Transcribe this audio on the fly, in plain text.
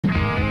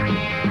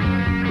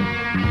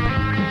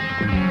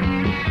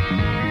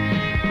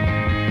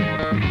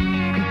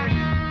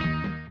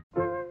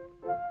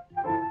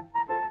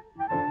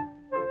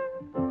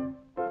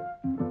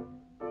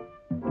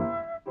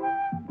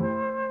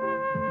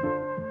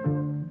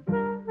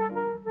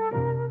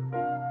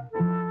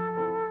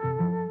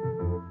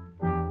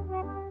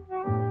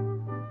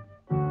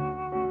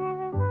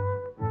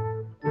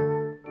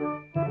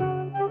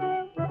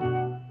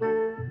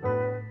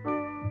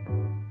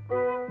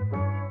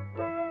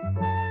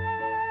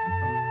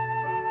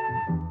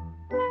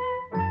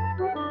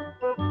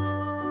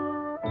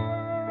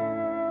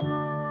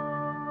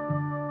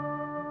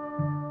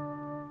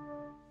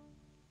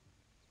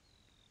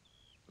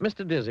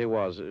Mr. Dizzy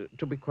was,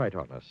 to be quite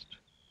honest,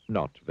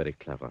 not very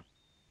clever.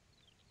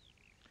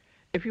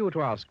 If you were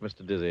to ask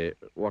Mr. Dizzy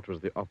what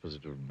was the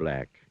opposite of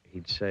black,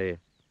 he'd say,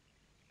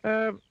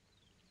 the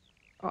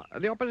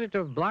opposite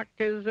of black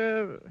is,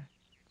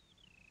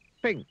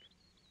 pink.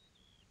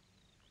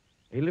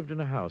 He lived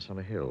in a house on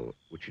a hill,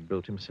 which he'd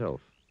built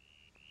himself.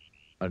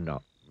 A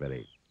not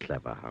very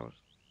clever house.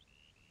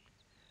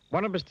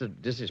 One of Mr.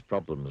 Dizzy's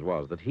problems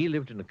was that he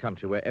lived in a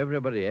country where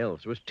everybody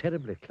else was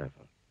terribly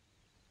clever.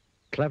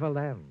 Clever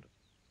land.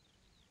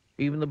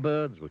 Even the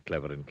birds were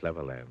clever in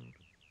clever land.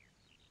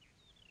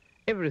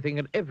 Everything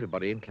and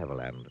everybody in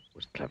Cleverland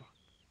was clever.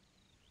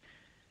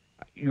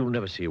 You'll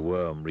never see a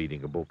worm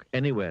reading a book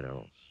anywhere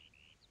else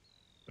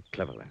but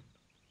Cleverland.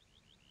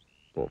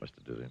 Poor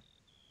Mr. Dizzy.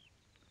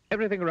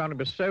 Everything around him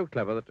was so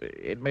clever that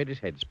it made his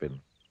head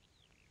spin.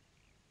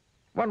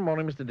 One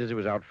morning, Mr. Dizzy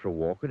was out for a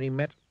walk and he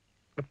met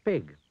a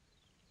pig.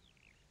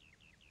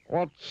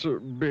 "What's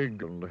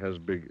big and has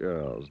big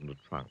ears and a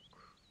trunk?"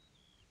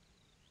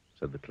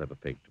 said the clever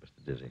pig to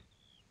Mr. Dizzy.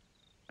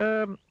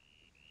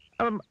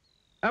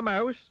 A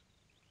mouse,"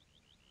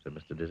 said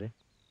Mr. Dizzy.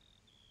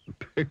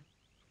 The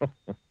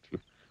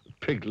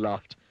pig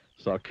laughed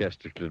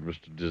sarcastically at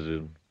Mr. Dizzy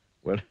and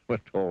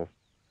went off,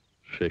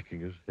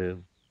 shaking his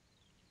head.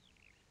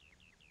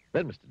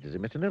 Then Mr. Dizzy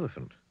met an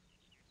elephant,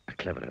 a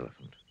clever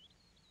elephant.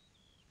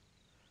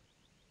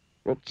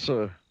 What's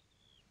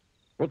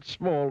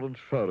small and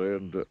furry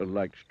and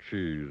likes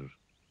cheese?"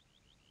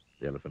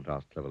 the elephant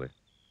asked cleverly.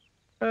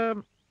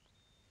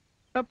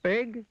 A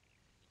pig,"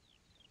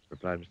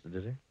 replied Mr.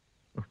 Dizzy.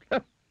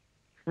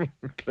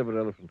 The clever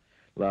elephant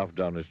laughed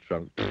down his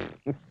trunk.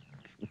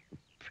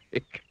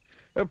 Pig.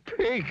 A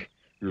pig,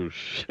 you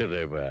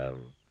silly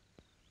man.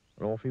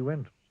 And off he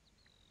went.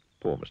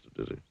 Poor Mr.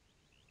 Dizzy.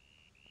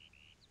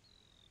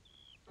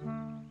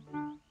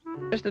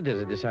 Mr.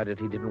 Dizzy decided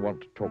he didn't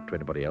want to talk to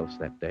anybody else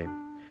that day,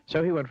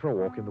 so he went for a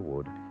walk in the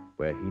wood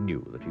where he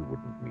knew that he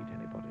wouldn't meet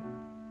anybody.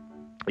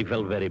 He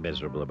felt very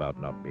miserable about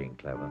not being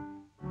clever.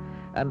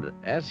 And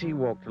as he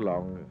walked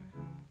along,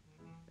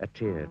 a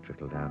tear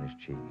trickled down his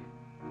cheek.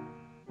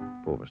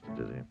 Poor Mr.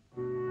 Dizzy.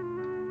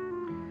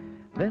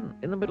 Then,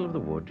 in the middle of the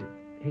wood,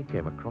 he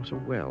came across a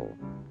well.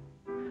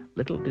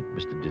 Little did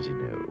Mr. Dizzy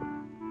know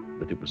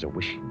that it was a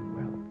wishing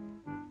well.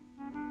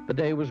 The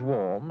day was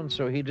warm, and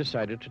so he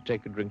decided to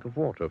take a drink of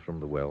water from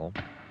the well.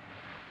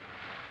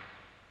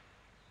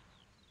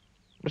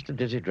 Mr.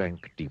 Dizzy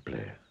drank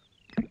deeply,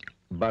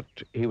 but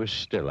he was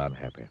still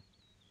unhappy.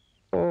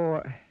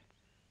 "Oh,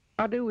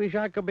 I do wish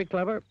I could be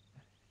clever,"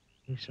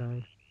 he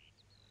sighed.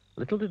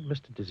 Little did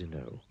Mr. Dizzy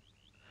know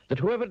that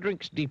whoever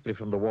drinks deeply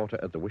from the water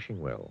at the wishing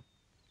well,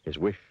 his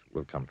wish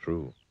will come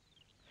true.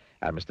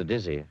 And Mr.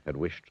 Dizzy had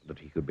wished that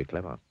he could be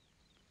clever,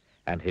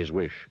 and his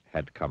wish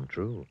had come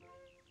true.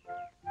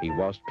 He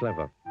was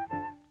clever,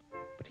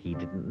 but he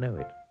didn't know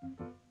it.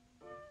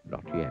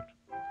 Not yet.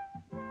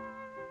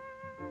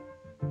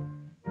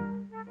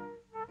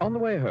 On the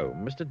way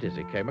home, Mr.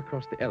 Dizzy came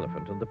across the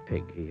elephant and the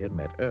pig he had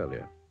met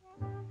earlier.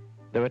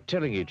 They were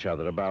telling each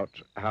other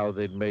about how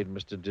they'd made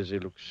Mr. Dizzy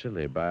look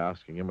silly by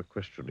asking him a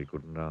question he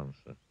couldn't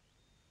answer.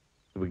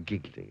 They were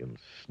giggling and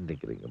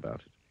sniggering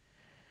about it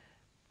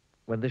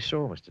when they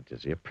saw Mr.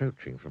 Dizzy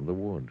approaching from the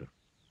wood.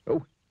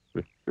 "Oh,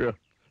 here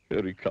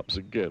he comes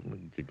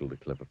again," giggled the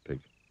clever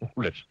pig. "Oh,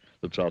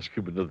 let's ask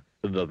him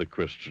another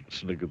question,"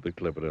 sniggered the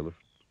clever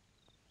elephant.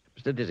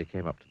 Mr. Dizzy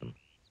came up to them.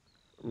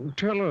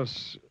 "Tell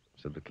us,"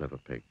 said the clever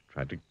pig,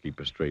 trying to keep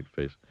a straight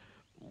face,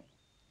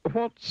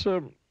 what's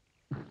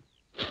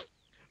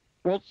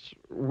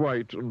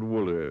white and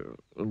woolly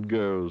and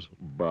goes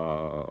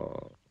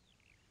baa?"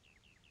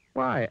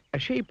 "Why, a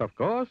sheep, of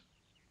course,"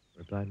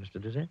 replied Mr.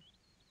 Dizzy.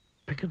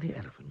 Pig and the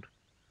elephant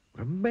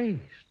were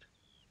amazed.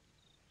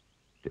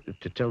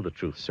 To tell the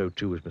truth, so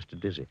too was Mr.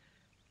 Dizzy.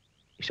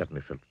 He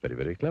suddenly felt very,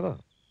 very clever.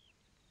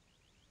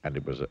 And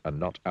it was a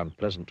not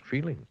unpleasant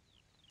feeling.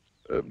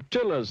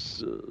 "Tell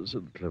us,"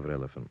 said the clever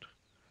elephant,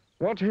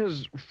 "what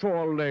has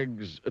 4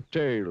 legs, a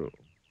tail,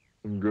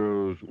 and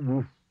goes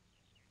woof?"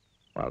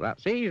 "Well,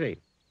 that's easy,"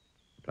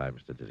 replied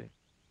Mr. Dizzy.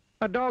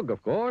 "A dog,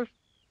 of course."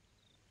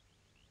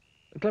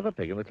 The clever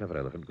pig and the clever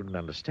elephant couldn't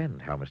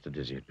understand how Mr.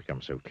 Dizzy had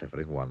become so clever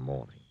in one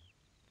morning.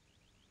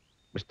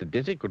 Mr.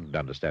 Dizzy couldn't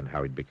understand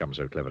how he'd become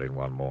so clever in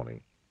one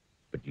morning.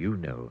 But you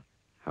know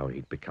how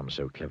he'd become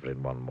so clever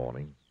in one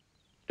morning,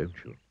 don't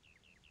you?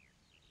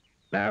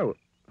 "Now,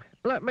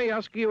 let me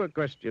ask you a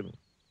question,"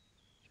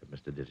 said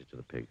Mr. Dizzy to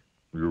the pig.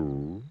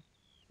 "You?"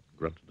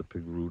 grunted the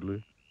pig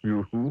rudely.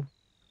 "You?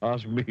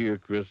 Ask me a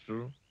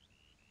question?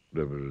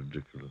 Never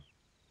ridiculous.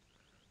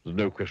 There's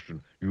no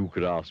question you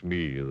could ask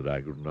me that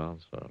I couldn't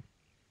answer."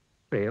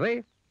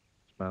 "Really?"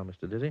 smiled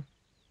Mr. Dizzy.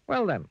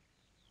 "Well then,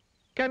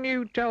 can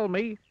you tell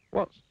me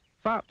what's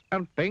fat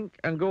and pink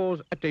and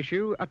goes a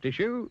tissue, a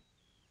tissue?"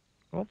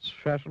 "What's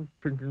fat and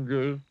pink and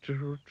goes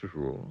tissue,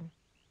 tissue?"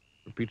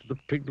 repeated the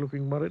pig,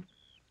 looking worried.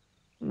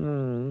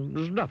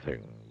 "There's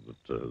nothing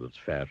that's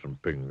fat and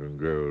pink and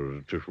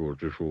goes tissue,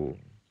 tissue."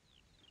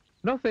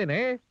 "Nothing,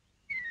 eh?"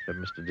 said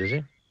Mr.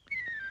 Dizzy.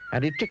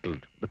 And he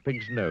tickled the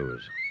pig's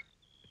nose.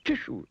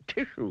 Tissue,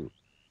 tissue,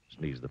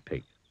 sneezed the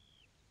pig.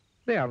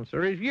 The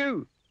answer is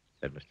you,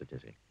 said Mr.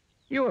 Dizzy.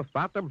 You are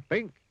fat and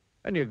pink,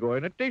 and you're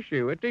going a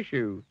tissue, a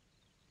tissue.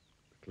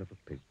 The clever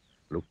pig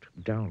looked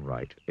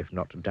downright, if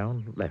not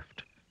down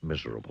left,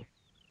 miserable.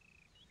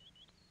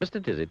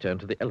 Mr. Dizzy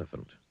turned to the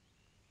elephant,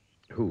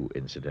 who,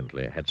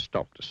 incidentally, had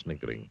stopped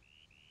sniggering.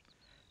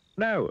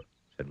 Now,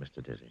 said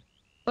Mr. Dizzy,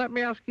 let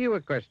me ask you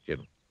a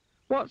question.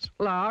 What's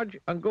large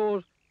and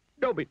goes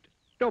dobbit,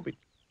 dobbit?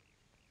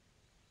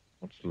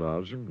 What's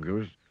large and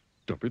goes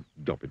dobbit,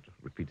 dobbit,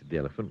 repeated the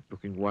elephant,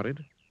 looking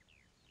worried.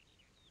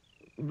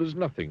 There's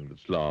nothing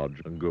that's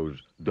large and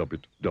goes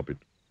dobbit, dobbit.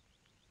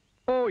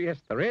 Oh,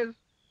 yes, there is,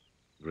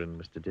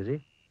 grinned Mr.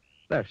 Dizzy.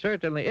 There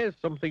certainly is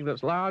something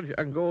that's large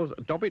and goes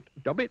dobbit,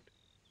 dobbit.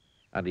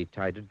 And he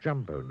tied a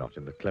jumbo knot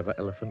in the clever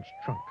elephant's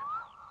trunk.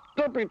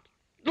 Dobbit,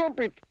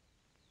 dobbit,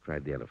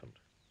 cried the elephant,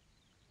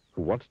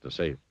 who wanted to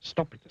say,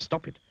 stop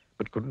it,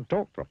 but couldn't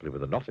talk properly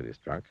with a knot in his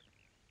trunk.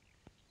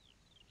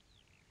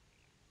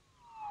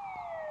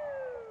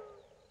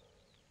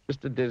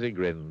 Mr. Dizzy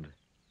grinned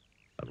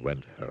and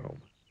went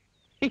home.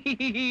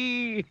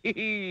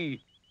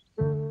 Hee.